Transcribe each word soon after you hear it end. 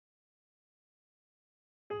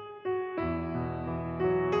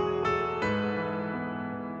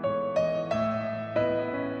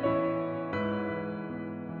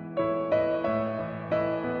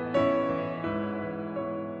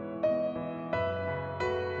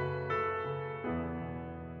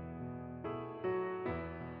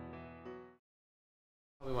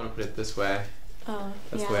to put it this way. Oh,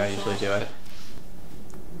 That's yeah, the way I usually do it.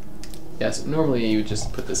 Yes, normally you would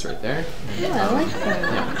just put this right there. Yeah, I like that.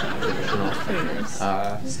 Yeah,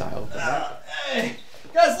 traditional style. Hey,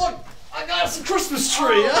 guys, look! I got us a Christmas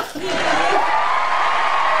tree,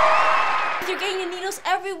 You're getting your needles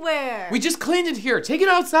everywhere. We just cleaned it here. Take it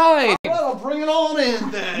outside. Well, I'll bring it on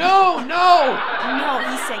in then. No. No,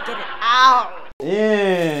 he said get it out.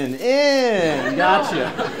 In.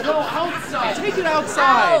 Gotcha. No, outside. Take it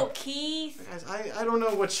outside. Out, Keith. Guys, I don't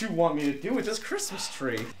know what you want me to do with this Christmas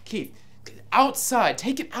tree. Keith, outside.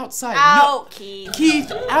 Take it outside. Out, Keith. No.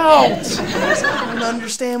 Keith, out. I don't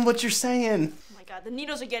understand what you're saying. Oh my god, the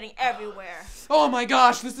needles are getting everywhere. Oh my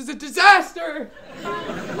gosh, this is a disaster.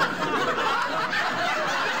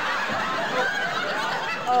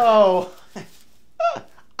 Oh,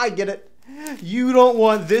 I get it. You don't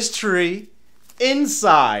want this tree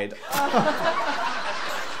inside. I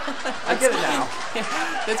get it now.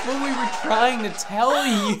 That's what we were trying to tell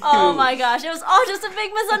you. Oh my gosh, it was all just a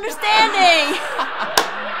big misunderstanding.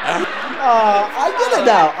 I get it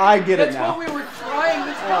now. I get it That's now. what we were trying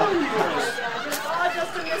to tell you. It was all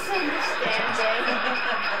just a misunderstanding.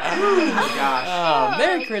 Oh gosh. Oh,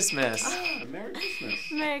 Merry Christmas. Merry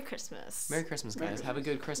Christmas. Merry Christmas. Merry Christmas, guys. Have a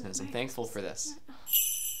good Christmas. I'm thankful for this.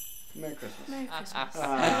 Merry Christmas. Merry Christmas.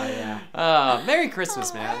 Yeah. Merry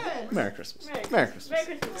Christmas, man. Merry Christmas. Merry Merry Christmas. Merry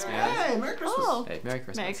Christmas. Man. Hey, Merry Christmas. Oh. Hey, Merry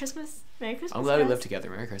Christmas. Merry Christmas. Merry Christmas. I'm glad we guys. live together.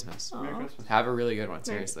 Merry Christmas. Aw. Merry Christmas. Have a really good one,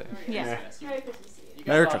 seriously. Yeah. Merry- Merry Christmas to you.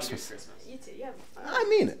 Merry Christmas. You too. You have I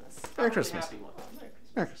mean it. Merry Christmas.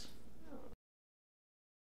 Merry Christmas.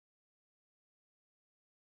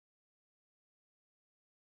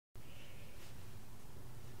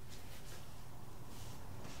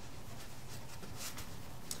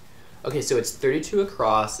 Okay, so it's 32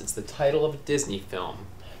 across. It's the title of a Disney film.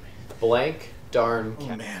 Blank, darn.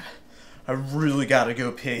 Oh man, I really gotta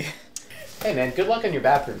go pee. Hey man, good luck on your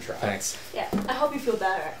bathroom try. Thanks. Yeah, I hope you feel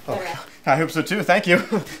better. Oh, I hope so too. Thank you.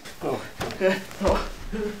 Oh.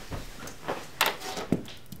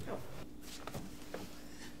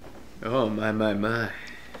 Oh my.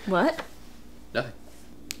 What? Nothing.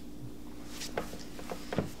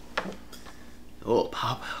 Oh,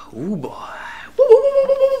 Papa. Ooh, boy.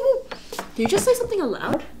 Did you just say something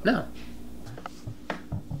aloud? No.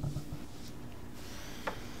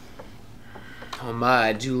 Oh my,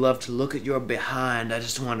 I do love to look at your behind. I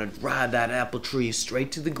just want to ride that apple tree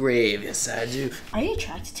straight to the grave. Yes, I do. Are you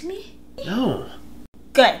attracted to me? No.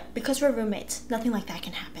 Good, because we're roommates. Nothing like that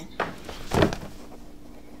can happen.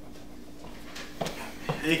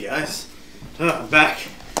 Hey guys, I'm back.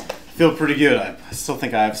 I feel pretty good. I still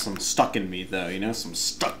think I have some stuck in me though, you know? Some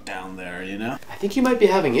stuck down there, you know? I think you might be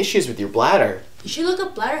having issues with your bladder. You should look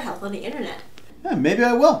up bladder health on the internet. Yeah, maybe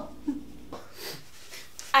I will.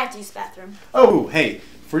 I have to use the bathroom. Oh, hey,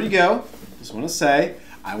 before you go, just want to say,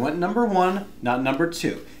 I went number 1, not number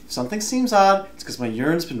 2. If something seems odd, it's because my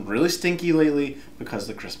urine's been really stinky lately because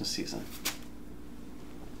of the Christmas season.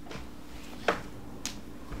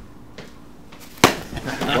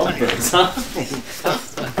 Love birds, huh?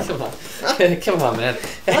 Come on, man.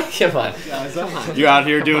 Come on. You out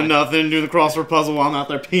here doing nothing, doing the crossword puzzle while I'm out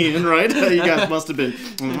there peeing, right? You guys must have been.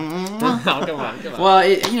 Oh, come on. Well,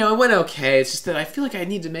 it went okay. It's just that I feel like I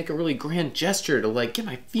need to make a really grand gesture to, like, get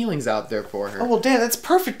my feelings out there for her. Oh, well, Dan, that's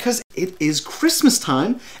perfect because it is Christmas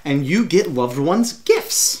time and you get loved ones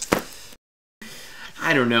gifts.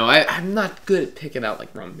 I don't know. I'm not good at picking out,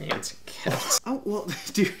 like, romantic gifts. Oh, well,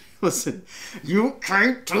 dude, listen. You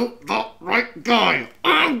came to the right guy.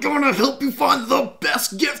 I'm gonna help you find the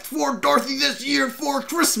best gift for Dorothy this year for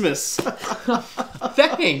Christmas.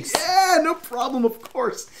 Thanks. Yeah, no problem, of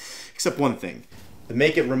course. Except one thing. To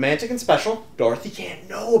make it romantic and special, Dorothy can't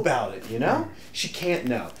know about it, you know? She can't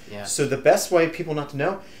know. Yeah. So the best way people not to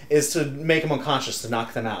know is to make them unconscious, to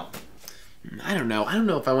knock them out. I don't know. I don't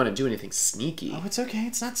know if I want to do anything sneaky. Oh, it's okay.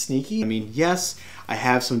 It's not sneaky. I mean, yes, I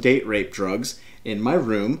have some date rape drugs in my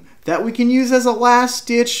room that we can use as a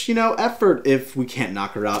last-ditch, effort if we can't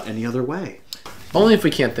knock her out any other way. Only if we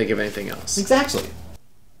can't think of anything else. Exactly.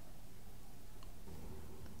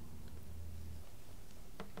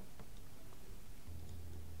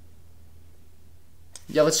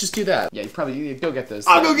 Yeah, let's just do that. Yeah, you go get those.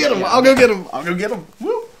 I'll go get him. I'll go get him. I'll go get him.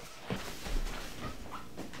 Woo!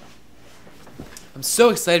 I'm so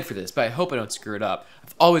excited for this, but I hope I don't screw it up.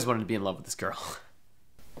 I've always wanted to be in love with this girl.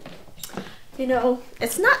 You know,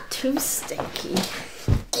 it's not too stinky.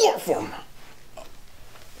 Chloroform.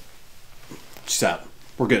 She's out.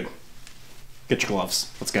 We're good. Get your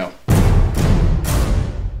gloves. Let's go.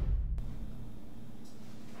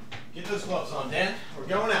 Get those gloves on, Dan. We're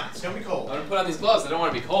going out. It's gonna be cold. I'm gonna put on these gloves. I don't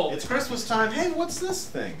want to be cold. It's Christmas time. Hey, what's this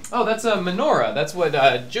thing? Oh, that's a menorah. That's what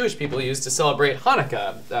Jewish people use to celebrate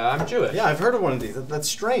Hanukkah. I'm Jewish. Yeah, I've heard of one of these. That's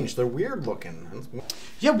strange. They're weird looking.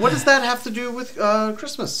 Yeah, what does that have to do with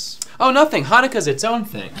Christmas? Oh, nothing. Hanukkah's its own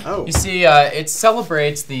thing. Oh. You see, it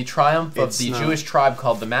celebrates the triumph of the Jewish tribe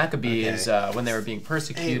called the Maccabees when they were being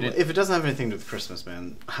persecuted. Hey, if it doesn't have anything to do with Christmas,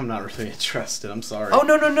 man, I'm not really interested. I'm sorry. Oh,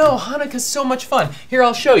 no. Hanukkah's so much fun. Here,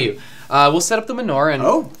 I'll show you. We'll set up the menorah,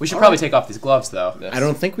 and we should probably take off these gloves, though. I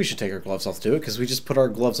don't think we should take our gloves off to do it, because we just put our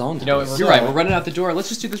gloves on. You know, you're right. We're running out the door. Let's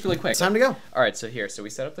just do this really quick. It's time to go. All right, so here. So we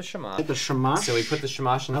set up the shamash. The shamash? So we put the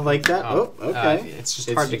shamash in. I like that. Okay. It's just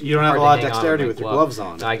hard to. You don't have a lot of dexterity with your gloves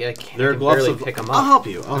on. No, I can't barely pick them up. I'll help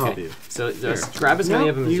you. I'll help you. So just grab as many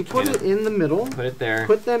of them as you can. You put it in the middle. Put it there.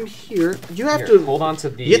 Put them here. You have to hold on to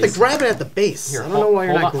these. You have to grab it at the base. Here, I don't know why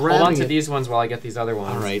you're not grabbing it. Hold on to these ones while I get these other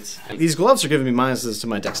ones. All right. These gloves are giving me minuses to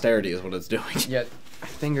my dexterity, is what it's doing. Yeah. My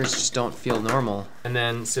fingers just don't feel normal. And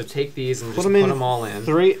then, so take these and just put them all in.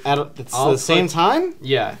 Three at the same time?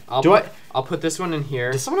 Yeah. I'll put this one in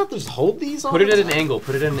here. Does someone have to just hold these all Put it at an angle.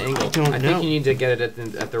 Put it at an angle. I think you need to get it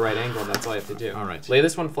at the right angle. That's all you have to do. All right. Lay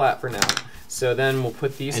this one flat for now. So then we'll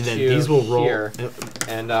put these two these will roll here.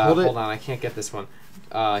 And hold on, I can't get this one.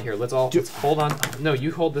 Here, let's hold on. No,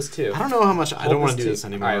 you hold this too. I don't know how much. I don't want to do this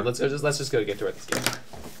anymore. All right, let's just go get to it.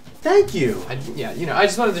 Thank you. Yeah, I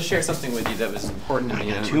just wanted to share something with you that was important to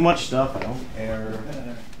me. Too much stuff. I don't care.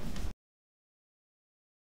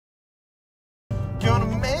 Gonna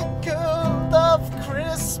make her love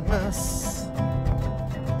Christmas.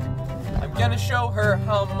 I'm gonna show her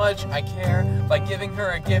how much I care by giving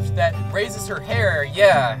her a gift that raises her hair.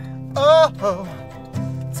 Yeah. Oh.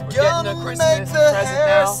 We're getting a Christmas present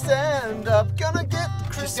now. Stand up. Gonna get the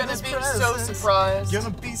Christmas present. She's gonna be so surprised. Gonna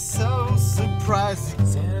be so surprised.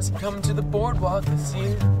 Santa's coming to the boardwalk this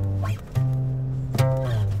year.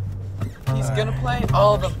 He's gonna play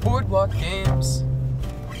all the boardwalk games.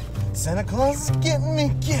 Santa Claus is getting me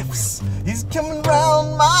gifts. He's coming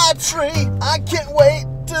round my tree. I can't wait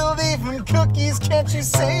to leave him cookies. Can't you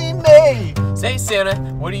see me? Say, Santa,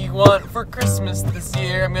 what do you want for Christmas this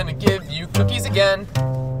year? I'm gonna give you cookies again.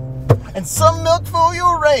 And some milk for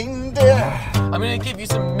your reindeer. I'm gonna give you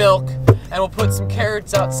some milk, and we'll put some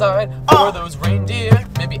carrots outside for those reindeer.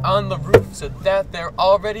 Maybe on the roof so that they're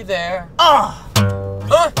already there.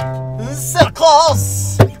 Santa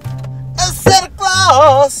Claus! Santa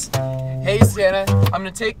Claus! Hey Santa, I'm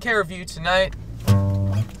gonna take care of you tonight.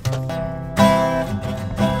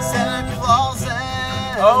 Santa Claus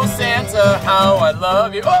oh Santa, how I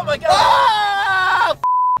love you. Oh my god! Ah!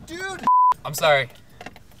 Dude! I'm sorry.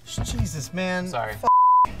 Jesus, man. Sorry.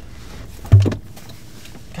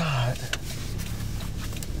 God.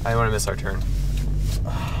 I don't want to miss our turn.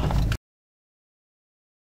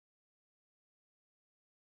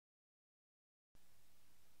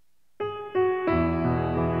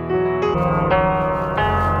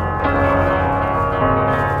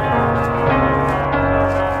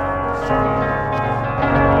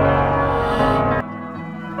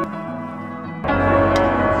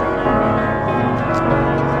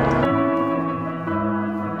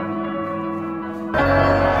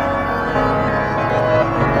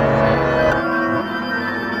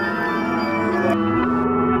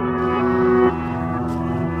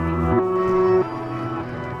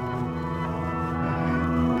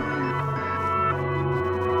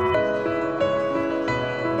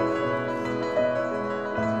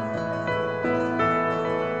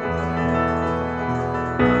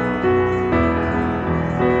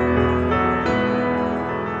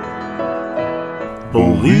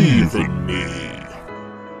 Believe in me.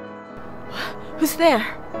 Who's there?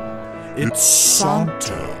 It's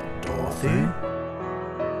Santa, Dorothy.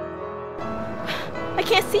 I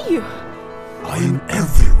can't see you. I am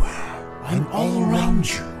everywhere. I'm all around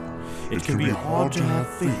you. It can be hard to have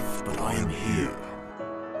faith, but I am here.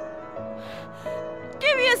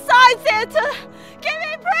 Give me a sign, Santa! Give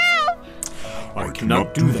me proof! I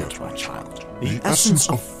cannot do that, my child. The essence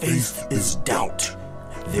of faith is doubt.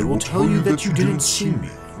 They will tell you that you didn't see me,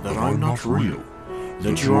 that I'm not real,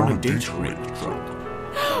 that you're on a data rape drug.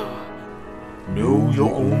 Know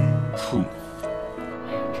your own truth.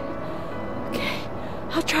 Okay,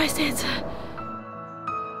 I'll try, Santa.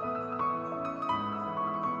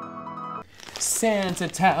 Santa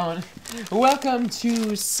Town. Welcome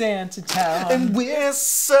to Santa Town. And we're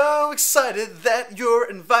so excited that you're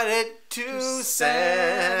invited to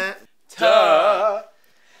Santa Town.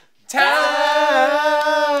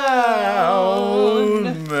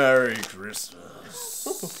 Merry Christmas.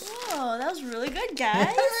 Oh, that was really good, guys.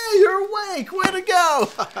 Hey, you're you're awake. Way to go.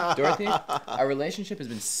 Dorothy, our relationship has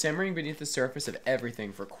been simmering beneath the surface of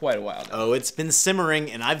everything for quite a while now. Oh, it's been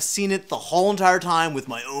simmering, and I've seen it the whole entire time with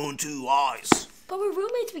my own 2 eyes. But we're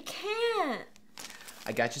roommates, we can't.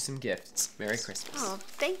 I got you some gifts. Merry Christmas. Oh,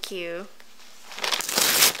 thank you.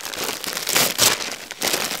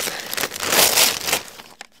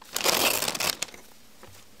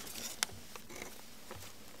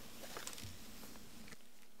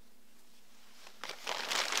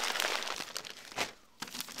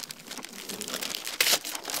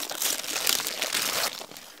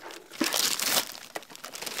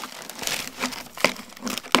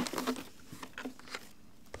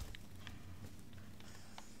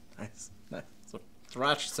 Nice. That's what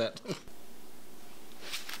Rashi said.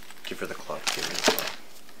 Give her the clock. Give her the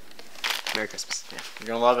clock. Merry Christmas. Yeah, you're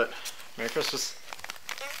gonna love it. Merry Christmas.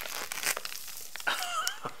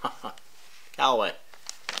 Callaway.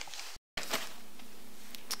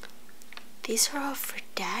 These are all for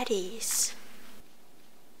daddies.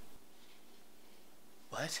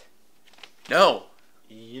 What? No.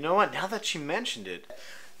 You know what? Now that you mentioned it,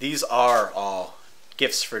 these are all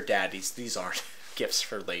gifts for daddies. These aren't gifts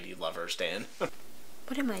for lady lovers, Dan.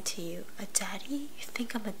 What am I to you? A daddy? You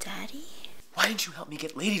think I'm a daddy? Why didn't you help me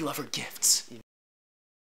get lady lover gifts?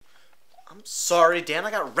 I'm sorry, Dan.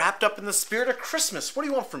 I got wrapped up in the spirit of Christmas. What do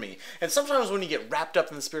you want from me? And sometimes when you get wrapped up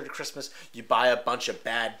in the spirit of Christmas, you buy a bunch of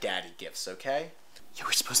bad daddy gifts, okay? You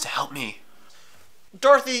were supposed to help me.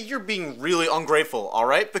 Dorothy, you're being really ungrateful,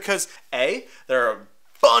 alright? Because A, there are a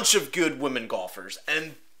bunch of good women golfers.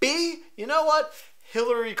 And B, you know what?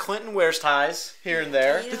 Hillary Clinton wears ties here and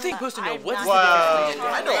there. The thing supposed to know what's Well, the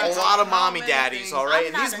I know a lot of mommy daddies, alright?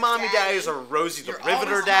 And these mommy daddies are Rosie the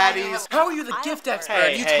Riveter daddies. How are you the gift expert?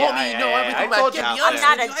 Hey, you hey, told hey, me you know hey, everything I about told you giving. I'm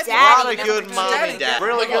not a A daddy. lot of good mommy daddies.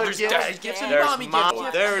 Really good There's daddy gifts. gifts and There's mommy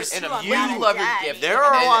gifts. There's And a you. lady lover gift. There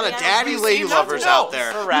are a lot of And daddy you lady seem lovers not to out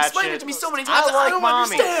there. know. You explained it to me so many I times. I like don't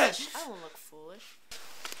mommy. understand. I don't look foolish.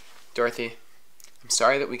 Dorothy, I'm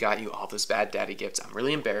sorry that we got you all those bad daddy gifts. I'm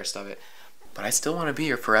really embarrassed of it. But I still want to be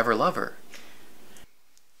your forever lover.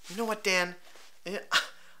 You know what, Dan?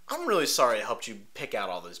 I'm really sorry I helped you pick out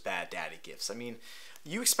all those bad daddy gifts. I mean,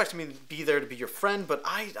 you expected me to be there to be your friend, but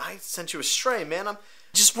I sent you astray, man. I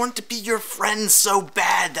just wanted to be your friend so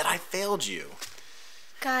bad that I failed you.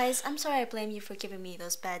 Guys, I'm sorry I blame you for giving me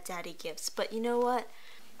those bad daddy gifts, but you know what?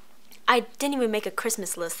 I didn't even make a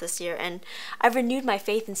Christmas list this year, and I've renewed my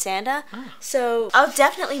faith in Santa, so I'll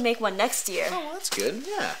definitely make one next year. Oh, well, that's good,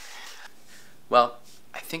 yeah. Well,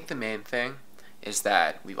 I think the main thing is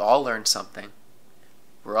that we've all learned something.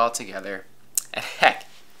 We're all together. And heck,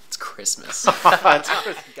 it's Christmas.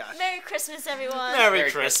 Merry Christmas, everyone. Merry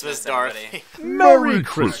Christmas, Dorothy. Merry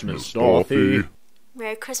Christmas, Dorothy.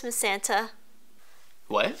 Merry Christmas, Santa.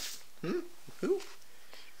 What? Who?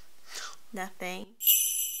 Nothing.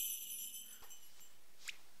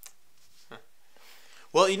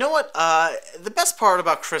 Well, you know what? The best part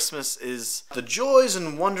about Christmas is the joys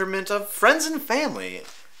and wonderment of friends and family.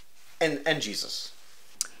 And Jesus.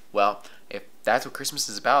 Well, if that's what Christmas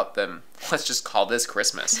is about, then let's just call this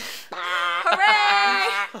Christmas.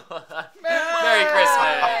 Hooray! Merry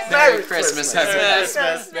Christmas! Merry Christmas,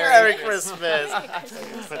 everyone! Merry Christmas!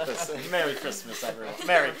 Merry Christmas, everyone.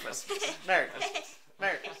 Merry Christmas. Merry Christmas.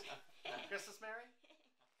 Merry Christmas.